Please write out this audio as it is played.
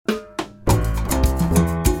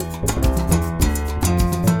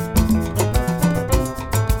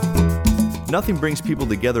Nothing brings people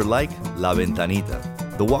together like La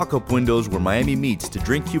Ventanita, the walk-up windows where Miami meets to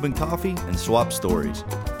drink Cuban coffee and swap stories.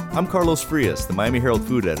 I'm Carlos Frias, the Miami Herald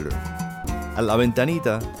food editor. At La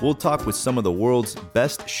Ventanita, we'll talk with some of the world's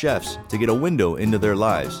best chefs to get a window into their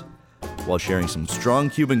lives, while sharing some strong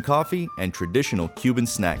Cuban coffee and traditional Cuban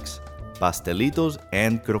snacks, pastelitos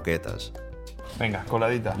and croquetas. Venga,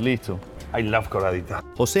 coladita. Listo. I love coladita.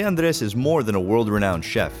 José Andrés is more than a world-renowned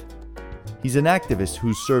chef. He's an activist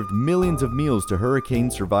who's served millions of meals to hurricane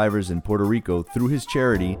survivors in Puerto Rico through his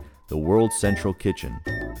charity, the World Central Kitchen.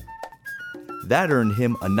 That earned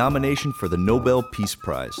him a nomination for the Nobel Peace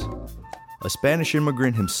Prize. A Spanish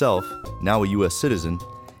immigrant himself, now a U.S. citizen,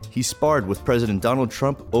 he sparred with President Donald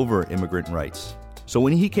Trump over immigrant rights. So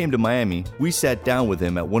when he came to Miami, we sat down with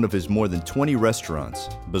him at one of his more than 20 restaurants,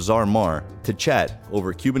 Bazaar Mar, to chat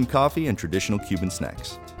over Cuban coffee and traditional Cuban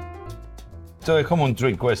snacks. So es como un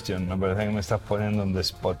trick question, me parece que me estás poniendo on the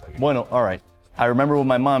spot. Bueno, all right. I remember what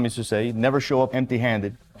my mom used to say, never show up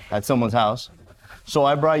empty-handed at someone's house. So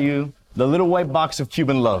I brought you the little white box of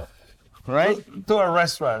Cuban love, right? To a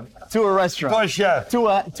restaurant. To a restaurant. To a chef. To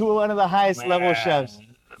one of the highest level chefs.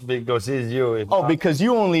 Because it's you. Oh, because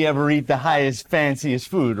you only ever eat the highest, fanciest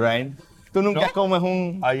food, right? Tú nunca comes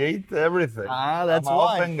un... I eat everything. That's I'm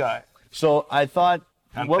why. an open guy. So I thought...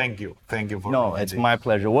 And thank you for No, it's my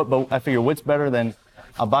pleasure. But I figure what's better than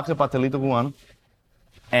a box of pastelito cubano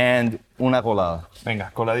and una colada?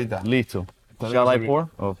 Venga, coladita. Listo. Shall I pour?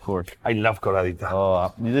 Of course. I love coladita.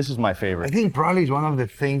 Oh, this is my favorite. I think probably is one of the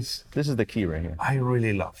things This is the key right here. I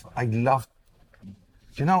really love.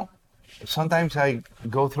 You know, sometimes I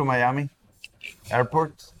go through Miami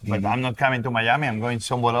airport, but I'm not coming to Miami, I'm going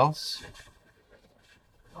somewhere else.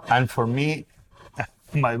 And for me,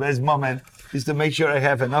 my best moment is to make sure I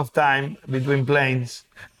have enough time between planes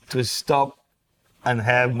to stop and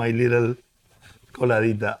have my little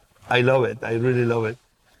coladita. I love it. I really love it.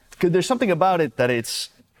 Because there's something about it that it's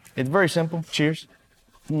very simple. Cheers.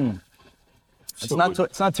 It's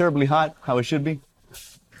not terribly hot, how it should be.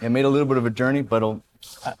 It made a little bit of a journey, but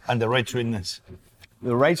And the right sweetness.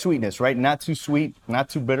 the right sweetness, right? Not too sweet, not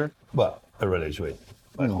too bitter. Well, really sweet.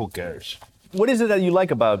 But who cares? What is it that you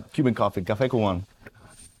like about Cuban coffee, Café Cubano?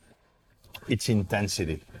 Its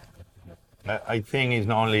intensity. I think it's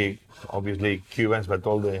not only obviously Cubans, but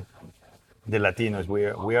all the Latinos.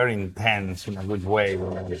 We are intense in a good way.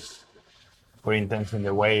 We're intense in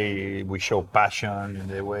the way we show passion, in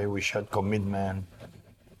the way we show commitment.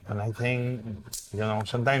 And I think,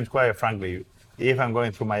 sometimes, quite frankly, if I'm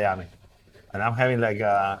going through Miami and I'm having like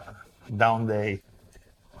a down day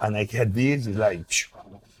and I get this, it's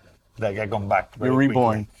like I come back. You're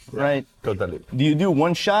reborn, right? Totally. Do you do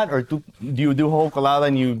one shot or do you do whole colada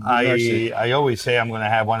and you nurse it? I always say I'm going to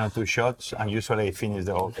have 1 or 2 shots, and usually I finish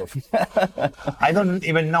the whole coffee. I don't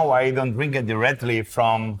even know why I don't drink it directly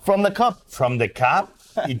from the cup. From the cup.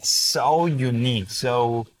 It's so unique.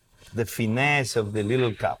 So the finesse of the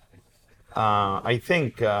little cup. I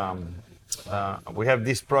think we have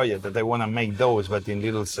this project that I want to make those, but in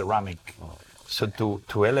little ceramic. So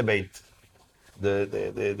to elevate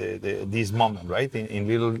this moment, right? In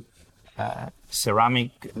little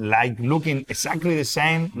ceramic, like looking exactly the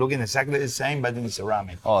same, but in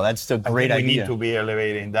ceramic. Oh, that's a great I think idea. We need to be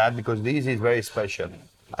elevating that because this is very special.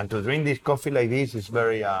 And to drink this coffee like this is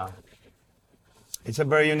very, it's a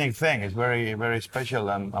very unique thing. It's very, very special,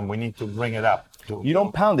 and we need to bring it up. You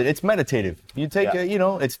don't pound it. It's meditative. You take,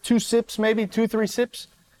 it's 2 sips, maybe 2-3 sips,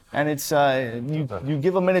 and it's you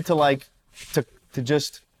give a minute to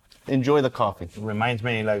just enjoy the coffee. It reminds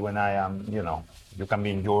me like when I am, you can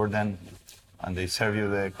be in Jordan and they serve you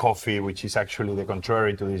the coffee, which is actually the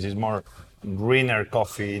contrary to this. It's more greener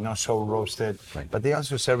coffee, not so roasted. Right. But they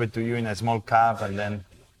also serve it to you in a small cup, and then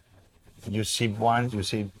you sip once, you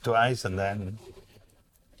sip twice, and then...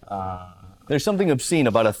 There's something obscene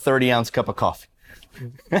about a 30-ounce cup of coffee.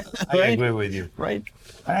 I agree with you. Right.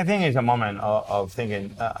 And I think it's a moment of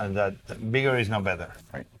thinking that bigger is not better.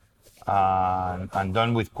 Right. And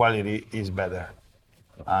done with quality is better.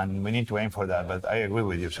 And we need to aim for that. But I agree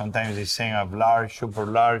with you. Sometimes it's saying of large, super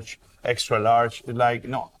large, extra large. It's like,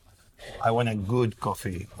 no, I want a good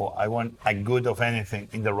coffee, or I want a good of anything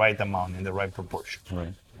in the right amount, in the right proportion.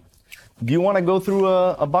 Right. Do you want to go through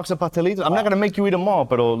a box of pastelitos? I'm not going to make you eat them all,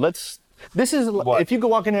 but this is, What? if you go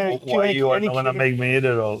walk in there... Why you are not going to make me eat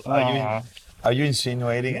it all? Are you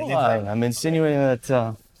insinuating anything? I'm insinuating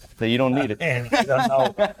that you don't need it. I don't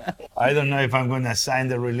know. I don't know if I'm going to sign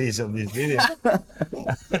the release of this video.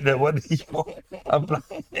 What do you apply?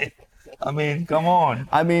 I mean, come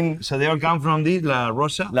on. So they all come from this, La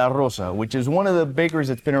Rosa? La Rosa, which is one of the bakeries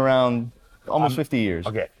that's been around almost 50 years.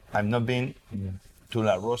 Okay, I've not been to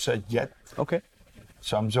La Rosa yet. Okay.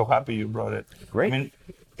 So I'm so happy you brought it. Great. I mean,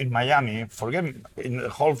 in Miami, forget in the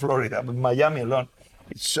whole Florida, but Miami alone,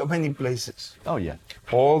 it's so many places. Oh, yeah.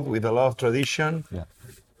 Old with a lot of tradition. Yeah.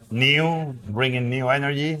 New, bringing new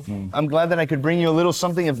energy. I'm glad that I could bring you a little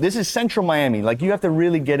something. If this is central Miami, like you have to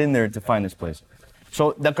really get in there to find this place.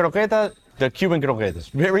 So the croqueta, the Cuban croqueta is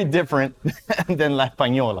very different than la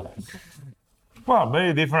española. Well,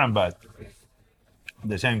 very different, but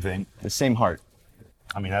the same thing. The same heart.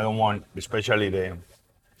 I mean, I don't want, especially the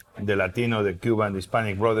Latino, the Cuban, the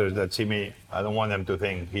Hispanic brothers that see me, I don't want them to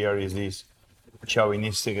think here is this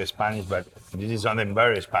chauvinistic Spanish, but this is something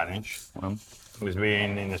very Spanish. Who's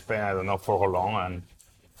been in Spain, I don't know for how long,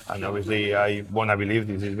 and obviously I want to believe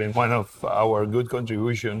this has been one of our good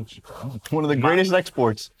contributions. One of the greatest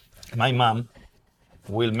exports. My mom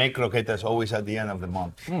will make croquetas always at the end of the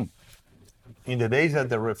month. In the days that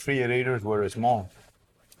the refrigerators were small,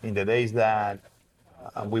 in the days that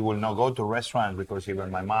we will not go to restaurants because even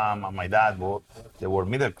my mom and my dad, they were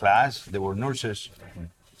middle class, they were nurses.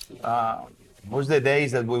 Was the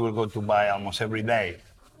days that we will go to buy almost every day.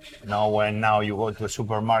 When now you go to a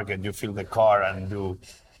supermarket, you fill the car and you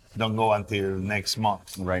don't go until next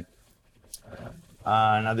month. Right.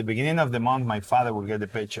 And at the beginning of the month, my father will get the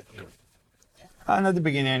paycheck. And at the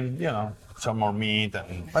beginning, some more meat.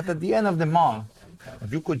 But at the end of the month,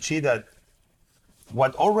 you could see that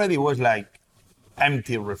what already was like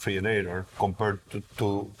empty refrigerator compared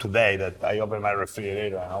to today that I open my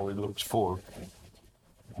refrigerator and how it looks full.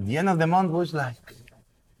 At the end of the month was like,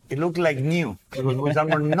 it looked like new. There was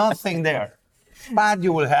almost nothing there. But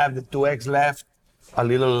you will have the 2 eggs left, a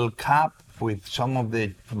little cup with some of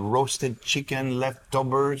the roasted chicken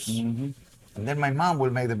leftovers. And then my mom will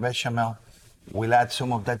make the bechamel. We'll add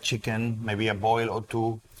some of that chicken, maybe a boil or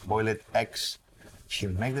 2 boiled eggs.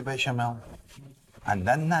 She'll make the bechamel. And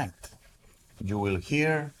that night, you will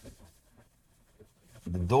hear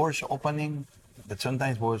the doors opening. That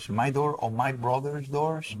sometimes was my door or my brother's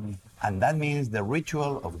doors. And that means the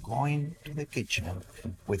ritual of going to the kitchen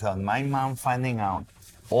without my mom finding out,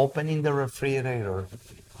 opening the refrigerator,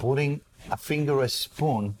 putting a finger, a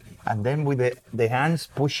spoon, and then with the hands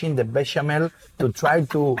pushing the bechamel to try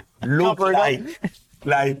to look like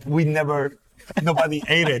nobody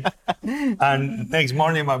ate it. And next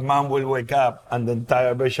morning my mom will wake up and the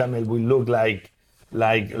entire bechamel will look like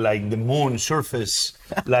the moon surface,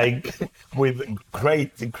 like with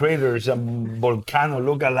craters and volcano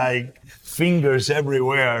look-alike fingers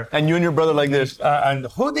everywhere. And you and your brother like this. And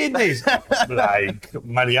who did this? Like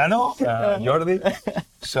Mariano, Jordi.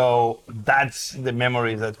 So that's the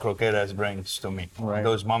memories that croquetas brings to me. Right.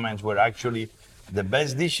 Those moments where actually the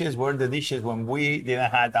best dishes were the dishes when we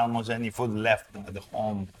didn't have almost any food left at the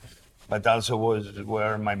home, but also was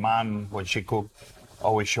where my mom, when she cooked,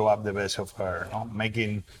 always show up the best of her,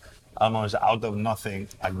 making almost out of nothing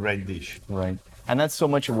a great dish. Right. And that's so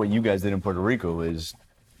much of what you guys did in Puerto Rico is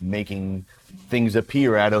making things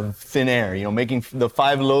appear out of thin air, making the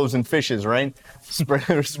 5 loaves and fishes, right?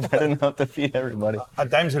 Spreading out to feed everybody. At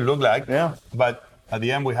times it looked like, yeah. But at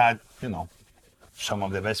the end we had, some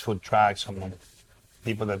of the best food trucks, some of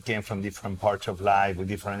people that came from different parts of life with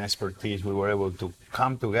different expertise. We were able to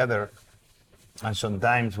come together, and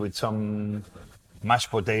sometimes with some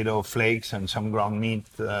mashed potato flakes and some ground meat,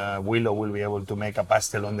 Willow will be able to make a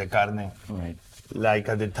pastelón de carne. Right. Like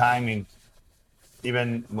at the time,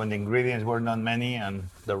 even when the ingredients were not many and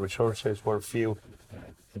the resources were few,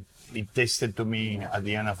 it tasted to me at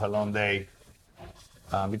the end of a long day,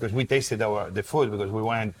 because we tasted the food because we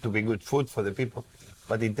wanted to be good food for the people,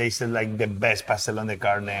 but it tasted like the best pastelón de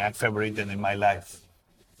carne I've ever eaten in my life.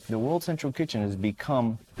 The World Central Kitchen has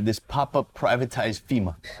become this pop-up privatized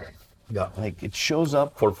FEMA. Yeah. Like it shows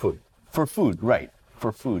up For food. For food, right?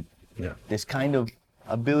 For food. Yeah. This kind of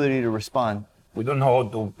ability to respond. We don't know how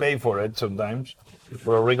to pay for it sometimes.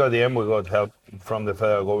 Puerto Rico, at the end, we got help from the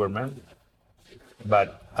federal government,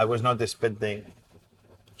 but I was not expecting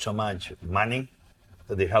so much money,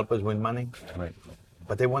 that they help us with money. Right.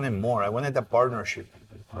 But they wanted more. I wanted a partnership.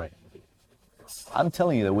 Right. I'm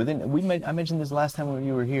telling you that I mentioned this last time when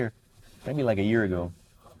you were here, maybe like a year ago.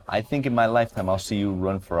 I think in my lifetime I'll see you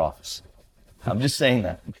run for office. I'm just saying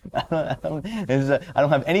that. I don't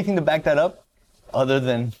have anything to back that up other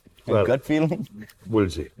than a gut feeling. We'll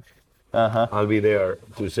see. I'll be there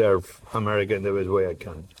to serve America in the best way I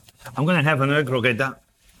can. I'm going to have another croqueta.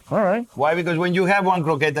 All right. Why? Because when you have one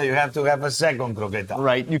croqueta, you have to have a second croqueta.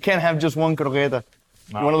 Right. You can't have just one croqueta.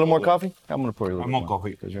 No, You want a little more coffee? I'm going to pour you a little more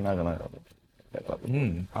coffee. Because you're not going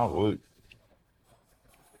to. Oh, good.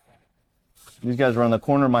 These guys are on the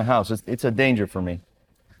corner of my house. It's a danger for me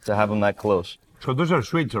to have them that close. So those are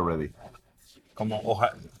sweets already.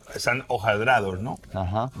 están hojaldrados, ¿no?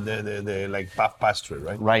 Uh-huh. The like puff pastry,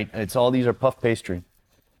 right? Right. It's all these are puff pastry.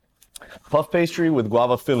 Puff pastry with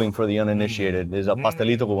guava filling for the uninitiated is a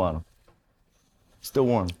pastelito cubano. Still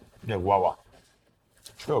warm. Yeah, guava.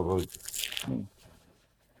 So good.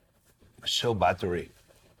 So buttery.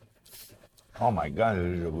 Oh my God, it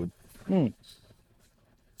is so good.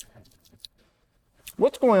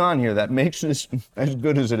 What's going on here that makes this as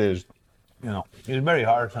good as it is? You know, it's very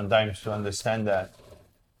hard sometimes to understand that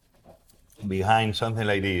behind something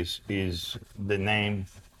like this is the name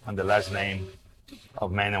and the last name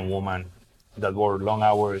of men and women that work long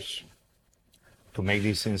hours to make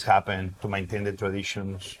these things happen, to maintain the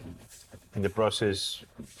traditions, in the process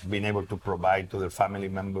being able to provide to their family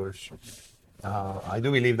members. I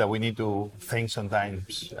do believe that we need to think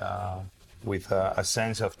sometimes with a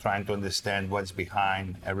sense of trying to understand what's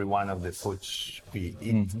behind every one of the foods we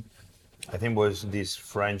eat. I think was this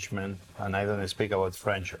Frenchman, and I don't speak about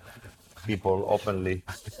French people openly,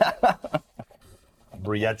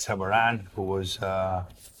 Brillat Savarin, who was a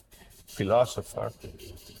philosopher,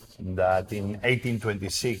 that in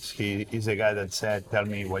 1826, he is a guy that said, tell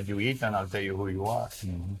me what you eat and I'll tell you who you are.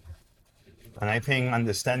 And I think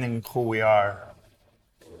understanding who we are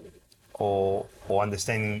or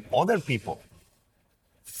understanding other people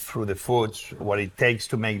through the foods, what it takes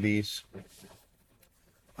to make these,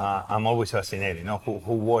 I'm always fascinated, you know,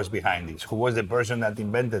 who was behind this, who was the person that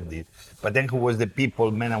invented this, but then who was the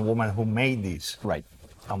people, men and women who made this. Right.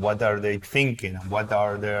 And what are they thinking, and what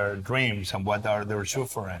are their dreams, and what are their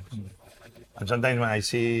sufferings. And sometimes when I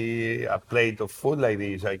see a plate of food like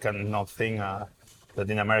this, I cannot think that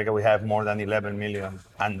in America we have more than 11 million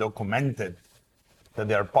undocumented, that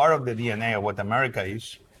they are part of the DNA of what America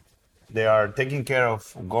is. They are taking care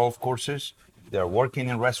of golf courses, they are working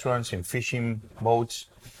in restaurants, in fishing boats,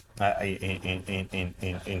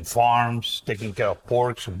 in farms, taking care of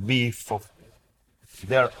porks, beef.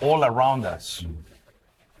 They're all around us.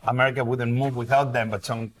 America wouldn't move without them, but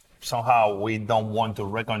somehow we don't want to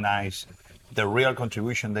recognize the real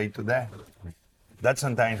contribution day to day. That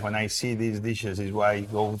sometimes when I see these dishes is why I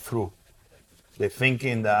go through. The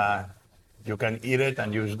thinking that you can eat it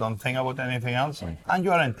and you just don't think about anything else, and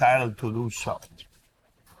you are entitled to do so.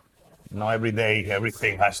 Not every day,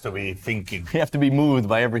 everything has to be thinking. You have to be moved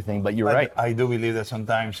by everything, but you're right. I do believe that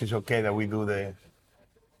sometimes it's okay that we do the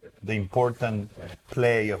important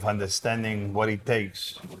play of understanding what it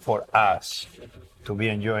takes for us to be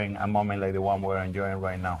enjoying a moment like the one we're enjoying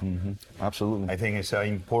right now. Absolutely. I think it's an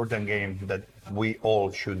important game that we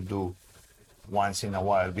all should do once in a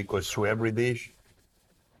while, because through every dish,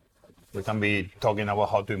 we can be talking about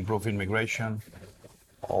how to improve immigration,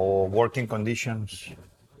 or working conditions,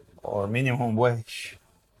 or minimum wage,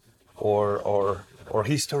 or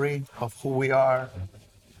history of who we are,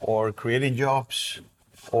 or creating jobs,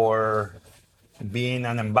 or being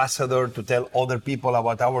an ambassador to tell other people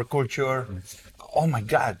about our culture. Oh my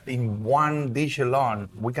God, in one dish alone,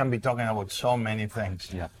 we can be talking about so many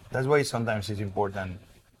things. Yeah. That's why sometimes it's important.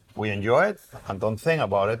 We enjoy it and don't think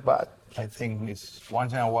about it, but I think it's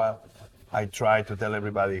once in a while, I try to tell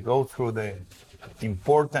everybody, go through the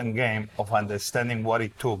important game of understanding what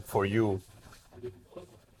it took for you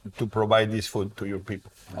to provide this food to your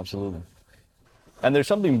people. Absolutely. And there's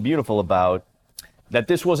something beautiful about that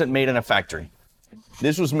this wasn't made in a factory.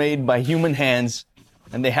 This was made by human hands,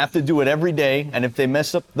 and they have to do it every day. And if they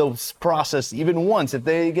mess up the process even once, if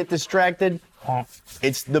they get distracted,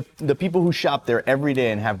 it's the people who shop there every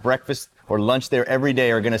day and have breakfast or lunch there every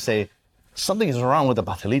day are going to say, something is wrong with the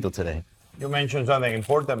pastelito today. You mentioned something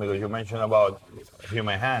important, because you mentioned about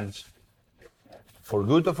human hands. For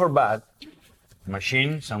good or for bad,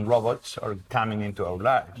 machines and robots are coming into our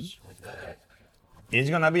lives. It's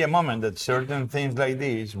going to be a moment that certain things like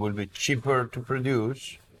this will be cheaper to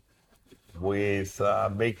produce with a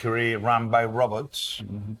bakery run by robots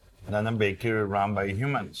than a bakery run by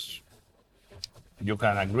humans. You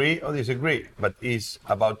can agree or disagree, but it's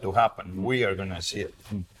about to happen. We are going to see it.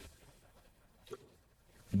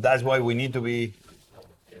 That's why we need to be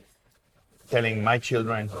telling my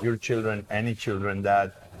children, your children, any children,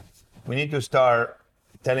 that we need to start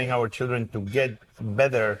telling our children to get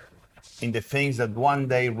better in the things that one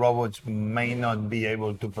day robots may not be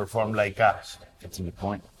able to perform like us. That's a good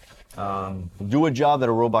point. Do a job that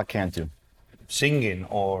a robot can't do. Singing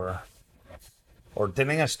or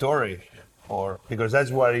telling a story, or because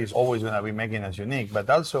that's what is always going to be making us unique. But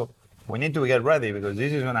also, we need to get ready, because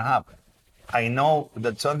this is going to happen. I know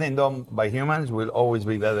that something done by humans will always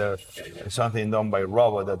be better than something done by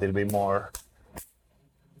robots that will be more.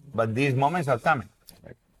 But these moments are coming.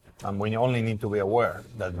 And we only need to be aware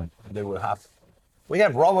that they will happen. we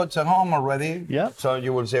have robots at home already. Yeah. So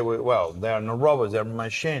you will say, well, they are not robots, they're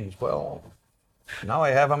machines. Well, now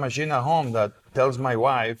I have a machine at home that tells my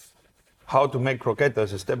wife how to make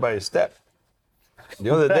croquetas step by step. The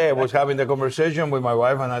other day I was having a conversation with my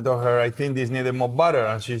wife and I told her, I think this needed more butter.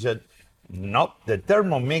 And she said, nope, the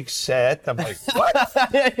Thermomix said. I'm like, what?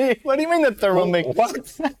 What do you mean the Thermomix? What?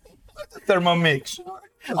 What's the Thermomix?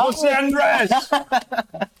 José Andrés.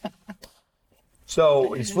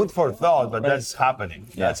 So it's food for thought, but that's happening.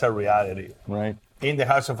 Yeah. That's a reality. Right. In the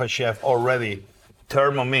house of a chef already,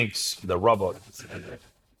 Thermomix, the robot.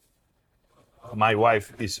 My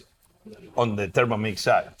wife is on the Thermomix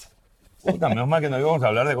side. Puta, menos mal que no íbamos a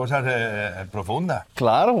hablar de cosas profundas.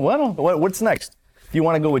 Claro, bueno. What's next? Do you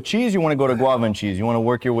want to go with cheese? You want to go to guava and cheese? You want to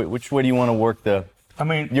work your way? Which way do you want to work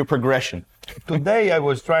your progression? Today I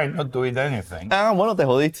was trying not to eat anything. Ah, bueno, te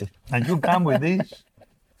jodiste. And you come with this?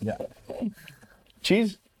 Yeah.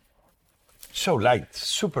 Cheese? So light,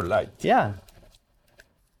 super light. Yeah.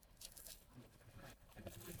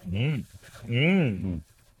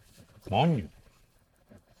 Coño.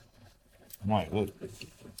 My good.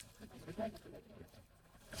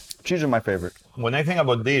 Cheese are my favorite. When I think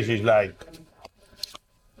about this, it's like,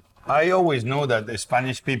 I always know that the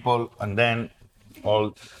Spanish people and then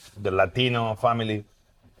all the Latino family,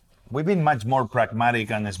 we've been much more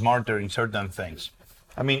pragmatic and smarter in certain things.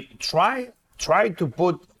 I mean, try to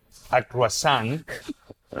put a croissant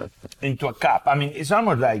into a cup. I mean, it's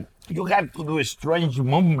almost like you have to do strange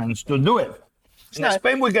movements to do it. In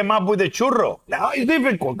Spain, we came up with the churro. Now it's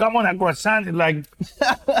difficult. Come on, a croissant is like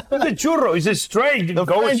the churro. It's strange. It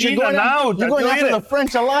goes in and out. You're going after the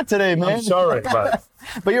French a lot today, man. I'm sorry,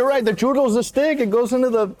 but you're right. The churro's a stick. It goes into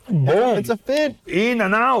the boom. It's a fit. In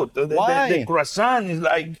and out. Why? The croissant is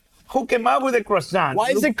like, who came up with the croissant? Why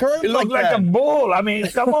is it curved It looks like that? a ball. I mean,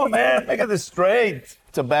 come on, man. Make it straight.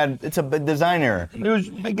 It's a bad design error.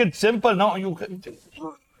 You make it simple. No, you.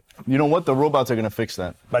 You know what? The robots are gonna fix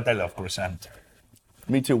that. But I love croissant.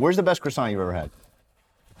 Me too. Where's the best croissant you've ever had?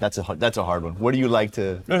 That's a hard one. What do you like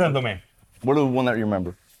to? Listen to me. What is the one that you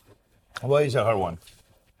remember? What is a hard one?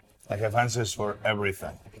 I have answers for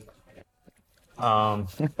everything. I'm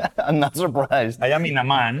not surprised. I am in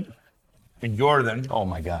Amman, in Jordan. Oh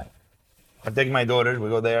my God. I take my daughters, we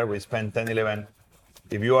go there, we spend 10, 11.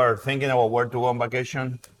 If you are thinking about where to go on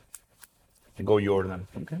vacation, go Jordan.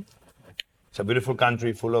 Okay. It's a beautiful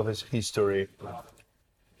country full of its history.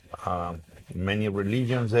 Many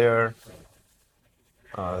religions there,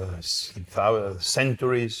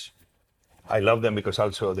 centuries. I love them because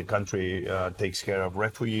also the country takes care of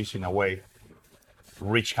refugees in a way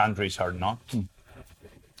rich countries are not.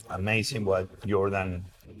 Amazing what Jordan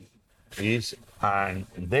is. And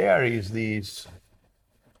there is this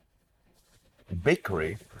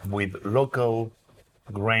bakery with local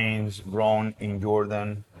grains grown in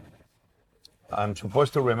Jordan. I'm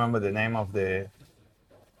supposed to remember the name of the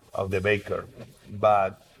baker,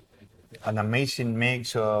 but an amazing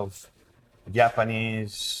mix of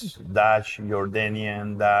Japanese,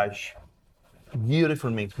 Jordanian, beautiful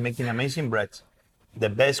mix, making amazing breads. The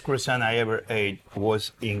best croissant I ever ate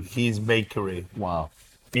was in his bakery. Wow.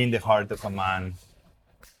 In the heart of Amman.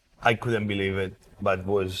 I couldn't believe it, but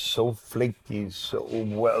was so flaky, so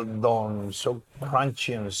well done, so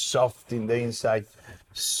crunchy and soft in the inside,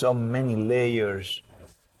 so many layers.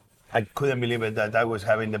 I couldn't believe it that I was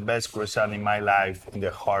having the best croissant in my life in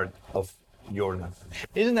the heart of Jordan.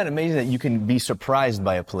 Isn't that amazing that you can be surprised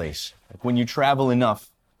by a place? Like when you travel enough,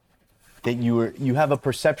 that you have a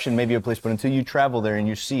perception maybe of a place, but until you travel there and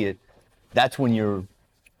you see it, that's when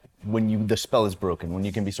the spell is broken, when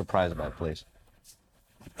you can be surprised by a place.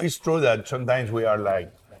 It's true that sometimes we are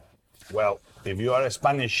like, well, if you are a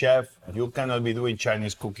Spanish chef, you cannot be doing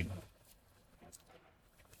Chinese cooking.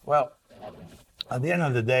 Well, at the end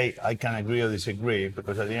of the day, I can agree or disagree,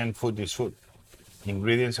 because at the end, food is food.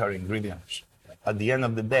 Ingredients are ingredients. At the end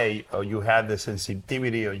of the day, or you have the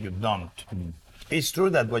sensitivity or you don't. It's true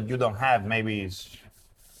that what you don't have maybe is,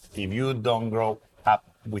 if you don't grow up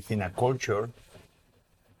within a culture,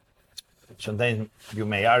 sometimes you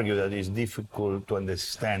may argue that it's difficult to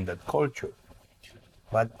understand that culture.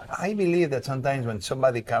 But I believe that sometimes when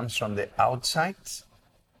somebody comes from the outside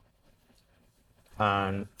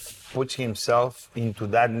and puts himself into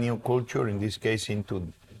that new culture, in this case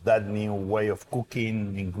into that new way of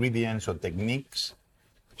cooking, ingredients or techniques,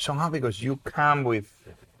 somehow because you come with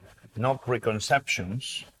no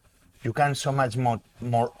preconceptions, you can so much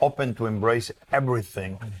more open to embrace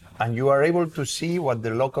everything, and you are able to see what the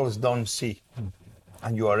locals don't see,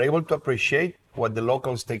 and you are able to appreciate what the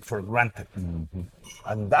locals take for granted.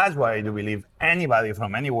 And that's why I do believe anybody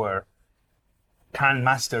from anywhere can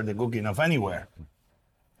master the cooking of anywhere,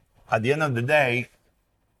 at the end of the day,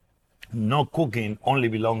 no cooking only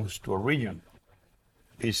belongs to a region.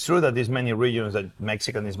 It's true that there's many regions that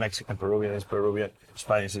Mexican is Mexican, Peruvian is Peruvian,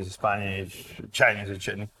 Spanish is Spanish, Chinese is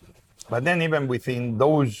Chinese. But then even within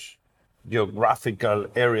those geographical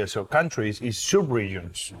areas or countries is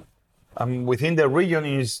sub-regions. Within the region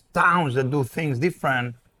is towns that do things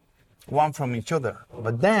different, one from each other.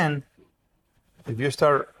 But then, if you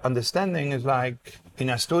start understanding, it's like in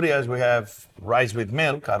Asturias we have rice with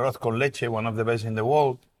milk, arroz con leche, one of the best in the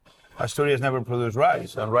world. Asturias never produced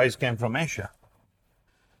rice, and rice came from Asia.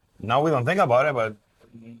 Now we don't think about it, but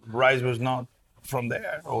rice was not from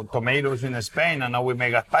there. Or tomatoes in Spain, and now we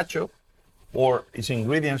make gazpacho. Or it's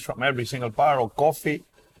ingredients from every single part, or coffee,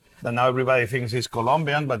 that now everybody thinks is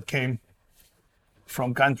Colombian, but came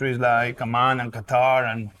from countries like Oman and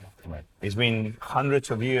Qatar, and it's been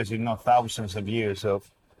hundreds of years, if not thousands of years,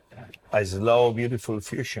 of a slow, beautiful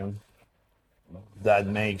fusion that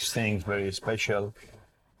makes things very special.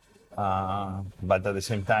 But at the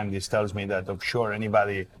same time, this tells me that, I'm sure,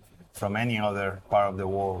 anybody from any other part of the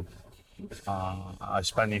world, a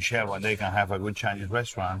Spanish chef, when they can have a good Chinese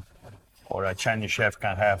restaurant, or a Chinese chef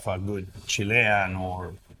can have a good Chilean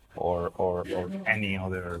or any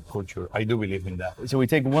other culture. I do believe in that. So we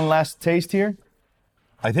take one last taste here.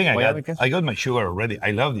 I think I got my sugar already.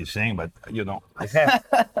 I love this thing, but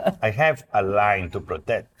I have a line to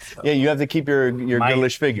protect. Yeah, you have to keep your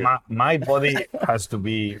girlish figure. My body has to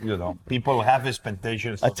be, people have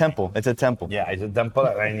expectations. A temple. It's a temple. Yeah, it's a temple,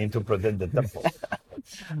 and I need to protect the temple.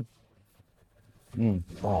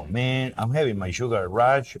 Oh man, I'm having my sugar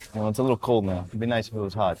rush. Well, it's a little cold now. It'd be nice if it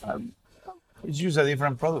was hot. It's just a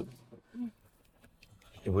different product.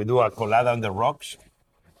 If we do a colada on the rocks,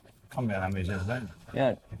 come on, amazing.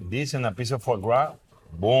 Yeah. This and a piece of foie gras,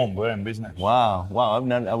 boom, we're in business. Wow. I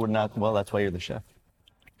would not. Well, that's why you're the chef.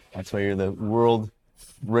 That's why you're the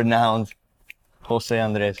world-renowned José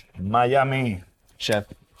Andrés. Miami. Chef,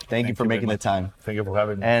 thank you for making the time. Thank you for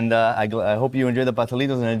having me. And I hope you enjoyed the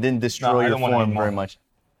pastelitos and it didn't destroy your form very much.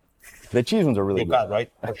 The cheese ones are really good. Right?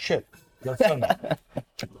 Oh, shit. You're filming.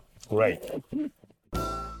 Great.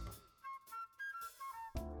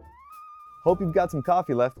 Hope you've got some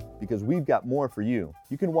coffee left because we've got more for you.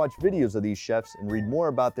 You can watch videos of these chefs and read more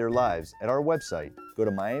about their lives at our website. Go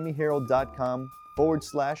to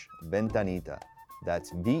miamiherald.com/Ventanita.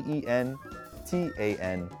 That's VENTANITA.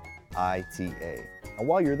 And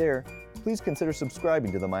while you're there, please consider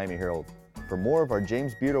subscribing to the Miami Herald for more of our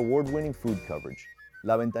James Beard award-winning food coverage.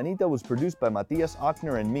 La Ventanita was produced by Matias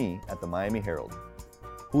Ochner and me at the Miami Herald.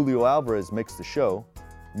 Julio Alvarez mixed the show.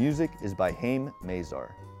 Music is by Haim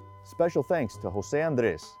Mazar. Special thanks to José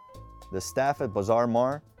Andrés, the staff at Bazaar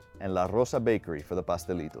Mar, and La Rosa Bakery for the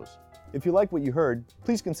pastelitos. If you like what you heard,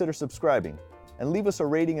 please consider subscribing and leave us a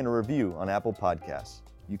rating and a review on Apple Podcasts.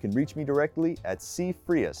 You can reach me directly at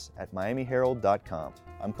cfrias@miamiherald.com.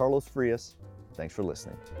 I'm Carlos Frias. Thanks for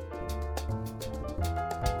listening.